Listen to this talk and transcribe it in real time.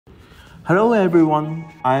Hello everyone,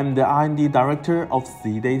 I am the R&D Director of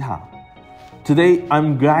C-Data. Today,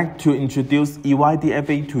 I'm glad to introduce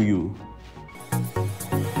EYDFA to you.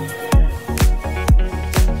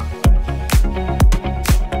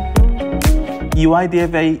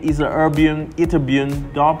 EYDFA is an erbium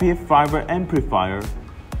ytterbium doped fiber amplifier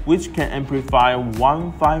which can amplify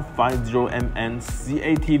 1550 mN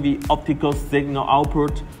CATV optical signal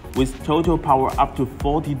output with total power up to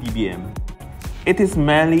 40 dBm. It is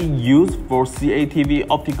mainly used for CATV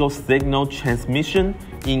optical signal transmission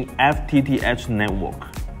in FTTH network,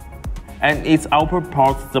 and its output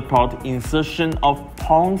ports support insertion of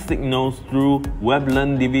pawn signals through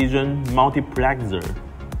wavelength division multiplexer.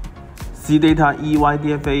 C-Data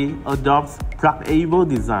EYDFA adopts pluggable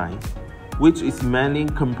design, which is mainly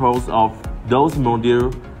composed of those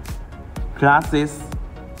module, classes,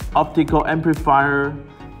 optical amplifier,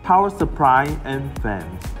 power supply, and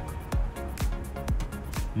fan.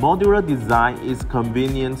 Modular design is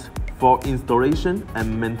convenient for installation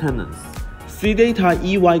and maintenance. C-Data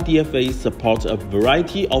EYDFA supports a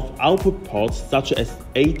variety of output ports such as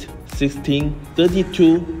 8, 16,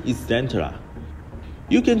 32, etc.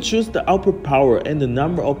 You can choose the output power and the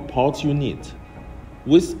number of ports you need,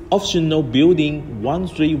 with optional built-in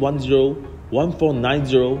 1310,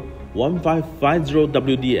 1490, 1550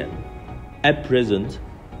 WDM. At present,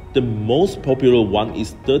 the most popular one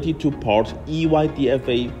is 32-port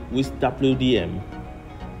EYDFA with WDM,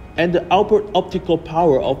 and the output optical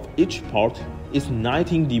power of each port is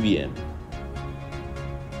 19 dBm.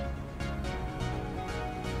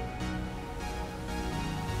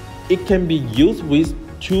 It can be used with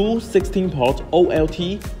two 16-port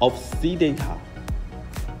OLT of C-Data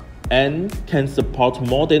and can support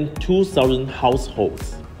more than 2,000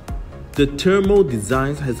 households. The thermal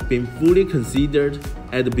design has been fully considered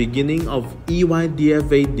at the beginning of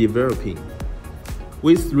EYDFA developing,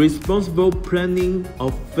 with responsible planning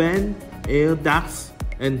of fan, air ducts,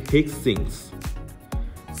 and heat sinks.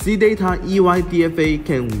 C-Data EYDFA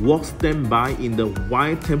can work standby in the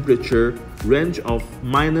wide temperature range of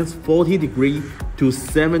 -40 degrees to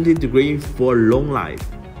 70 degrees for long life.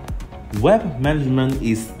 Web management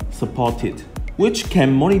is supported, which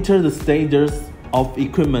can monitor the status of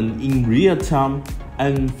equipment in real time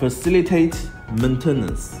and facilitate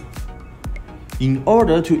maintenance. In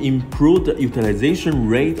order to improve the utilization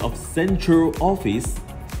rate of central office,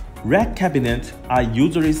 rack cabinets are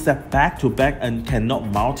usually set back to back and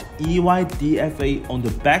cannot mount EYDFA on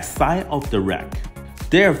the back side of the rack.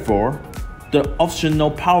 Therefore, the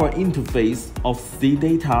optional power interface of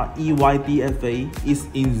C-Data EYDFA is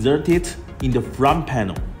inserted in the front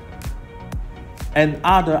panel, and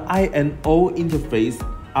other I/O interfaces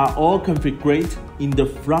are all configured in the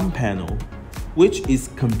front panel, which is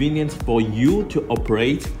convenient for you to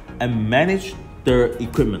operate and manage the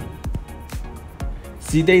equipment.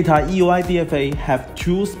 C-Data EYDFA have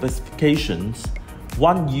two specifications,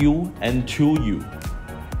 1U and 2U.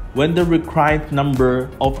 When the required number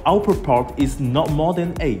of output ports is not more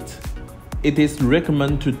than 8, it is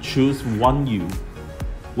recommended to choose 1U.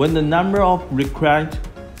 When the number of required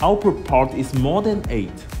output ports is more than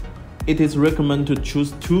 8, it is recommended to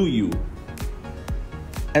choose 2U.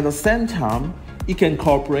 At the same time, it can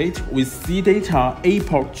cooperate with C-Data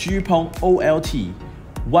 8-port GPON OLT,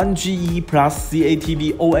 1GE plus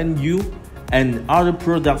CATV ONU, and other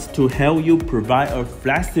products to help you provide a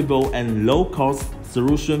flexible and low-cost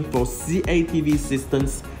solution for CATV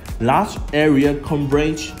systems, large area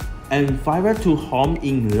coverage, and fiber to home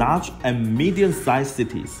in large and medium-sized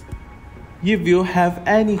cities. If you have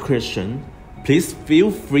any question, please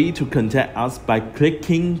feel free to contact us by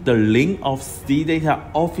clicking the link of C-Data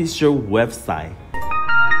official website.